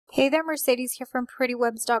Hey there, Mercedes here from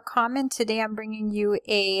PrettyWebz.com, and today I'm bringing you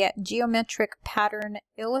a geometric pattern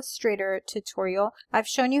Illustrator tutorial. I've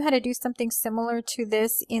shown you how to do something similar to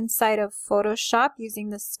this inside of Photoshop using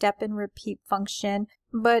the step and repeat function,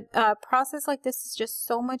 but a process like this is just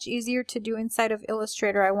so much easier to do inside of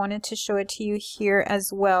Illustrator. I wanted to show it to you here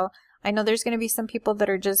as well. I know there's going to be some people that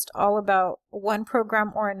are just all about one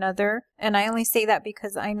program or another, and I only say that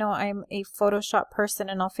because I know I'm a Photoshop person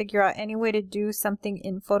and I'll figure out any way to do something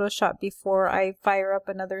in Photoshop before I fire up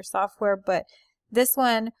another software, but this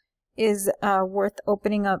one is worth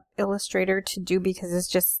opening up Illustrator to do because it's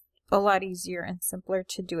just a lot easier and simpler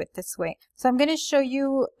to do it this way. So I'm going to show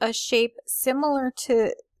you a shape similar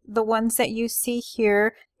to the ones that you see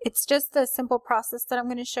here. It's just a simple process that I'm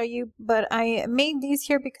going to show you, but I made these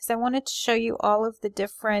here because I wanted to show you all of the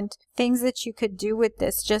different things that you could do with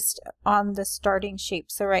this just on the starting shape.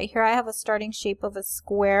 So right here I have a starting shape of a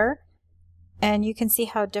square, and you can see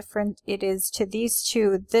how different it is to these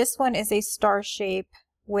two. This one is a star shape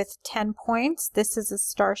with 10 points. This is a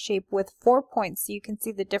star shape with 4 points. So you can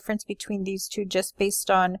see the difference between these two just based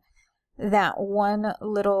on that one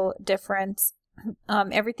little difference.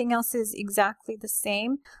 Everything else is exactly the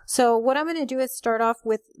same. So what I'm going to do is start off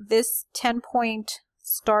with this 10-point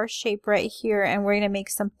star shape right here, and we're going to make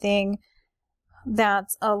something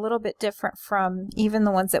that's a little bit different from even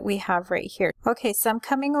the ones that we have right here. Okay, so I'm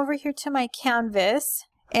coming over here to my canvas,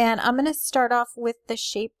 and I'm going to start off with the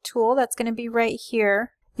shape tool that's going to be right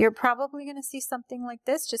here. You're probably going to see something like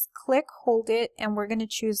this. Just click, hold it, and we're going to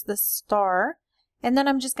choose the star. And then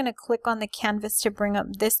I'm just going to click on the canvas to bring up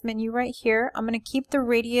this menu right here. I'm going to keep the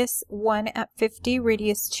radius 1 at 50,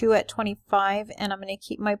 radius 2 at 25, and I'm going to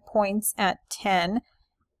keep my points at 10.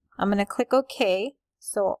 I'm going to click OK.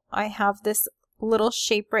 So I have this little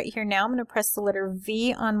shape right here now. I'm going to press the letter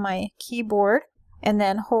V on my keyboard and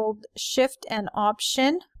then hold Shift and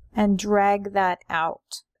Option and drag that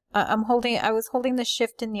out. I was holding the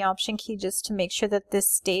Shift and the Option key just to make sure that this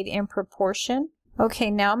stayed in proportion.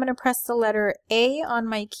 Okay, now I'm going to press the letter A on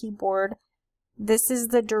my keyboard. This is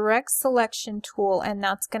the direct selection tool, and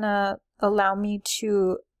that's going to allow me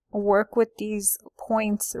to work with these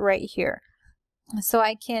points right here. So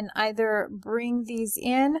I can either bring these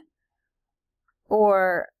in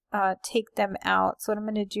or take them out. So what I'm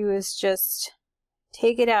going to do is just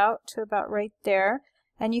take it out to about right there.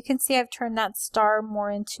 And you can see I've turned that star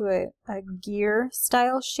more into a gear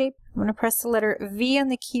style shape. I'm going to press the letter V on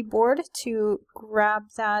the keyboard to grab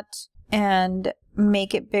that and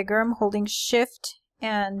make it bigger. I'm holding Shift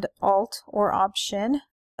and Alt or Option.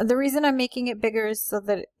 The reason I'm making it bigger is so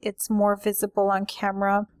that it's more visible on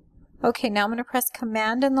camera. Okay, now I'm going to press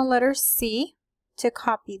Command and the letter C to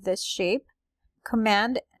copy this shape.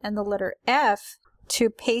 Command and the letter F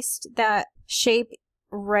to paste that shape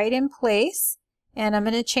right in place. And I'm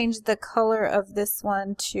going to change the color of this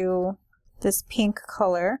one to this pink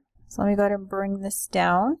color. So let me go ahead and bring this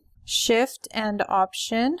down. Shift and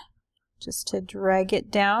Option just to drag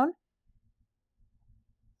it down.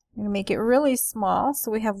 I'm going to make it really small.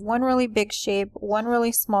 So we have one really big shape, one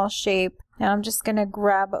really small shape. Now I'm just going to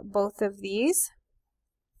grab both of these.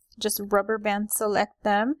 Just rubber band select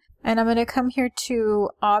them. And I'm going to come here to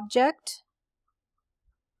Object,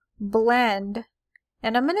 Blend.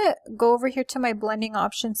 And I'm going to go over here to my blending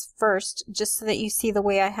options first, just so that you see the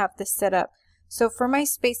way I have this set up. So for my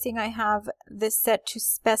spacing, I have this set to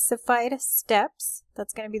specified steps.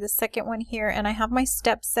 That's going to be the second one here. And I have my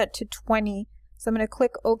steps set to 20. So I'm going to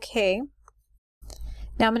click OK.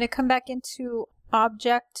 Now I'm going to come back into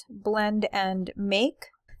Object, Blend, and Make.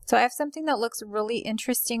 So I have something that looks really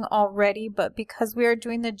interesting already, but because we are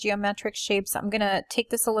doing the geometric shapes, I'm going to take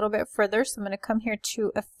this a little bit further. So I'm going to come here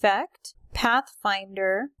to Effect,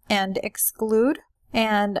 Pathfinder, and Exclude,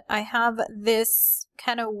 and I have this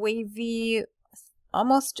kind of wavy,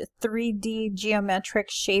 almost 3D geometric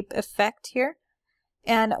shape effect here.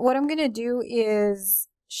 And what I'm going to do is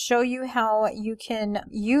show you how you can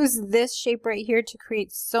use this shape right here to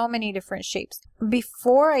create so many different shapes.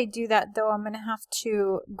 Before I do that though, I'm going to have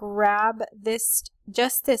to grab this,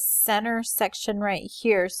 just this center section right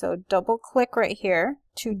here. So double click right here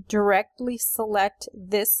to directly select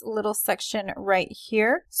this little section right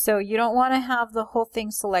here. So you don't want to have the whole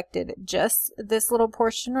thing selected, just this little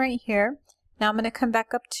portion right here. Now I'm going to come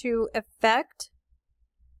back up to Effect,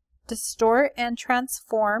 Distort and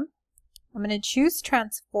Transform. I'm going to choose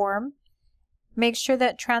Transform. Make sure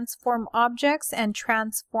that Transform Objects and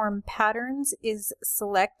Transform Patterns is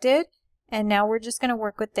selected. And now we're just going to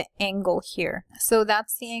work with the angle here. So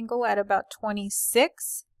that's the angle at about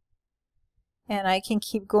 26. And I can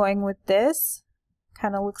keep going with this.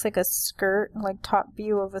 Kind of looks like a skirt, like top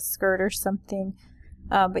view of a skirt or something.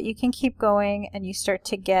 but you can keep going and you start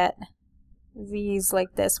to get these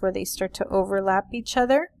like this where they start to overlap each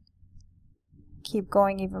other. Keep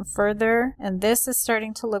going even further, and this is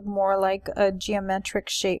starting to look more like a geometric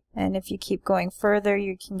shape, and if you keep going further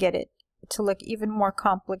you can get it to look even more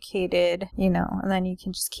complicated, you know, and then you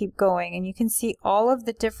can just keep going and you can see all of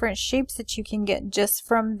the different shapes that you can get just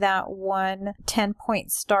from that one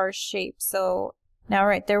 10-point star shape. So now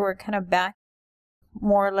right there we're kind of back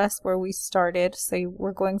more or less where we started, so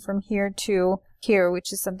we're going from here to here,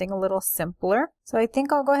 which is something a little simpler. So I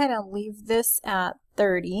think I'll go ahead and leave this at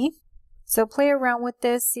 30. So play around with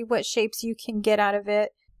this, see what shapes you can get out of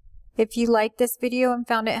it. If you liked this video and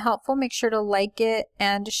found it helpful, make sure to like it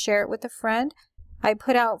and share it with a friend. I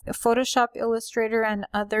put out Photoshop, Illustrator, and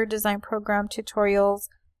other design program tutorials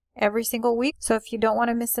every single week. So if you don't want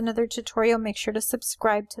to miss another tutorial, make sure to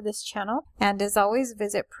subscribe to this channel. And as always,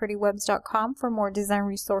 visit PrettyWebz.com for more design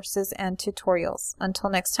resources and tutorials. Until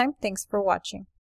next time, thanks for watching.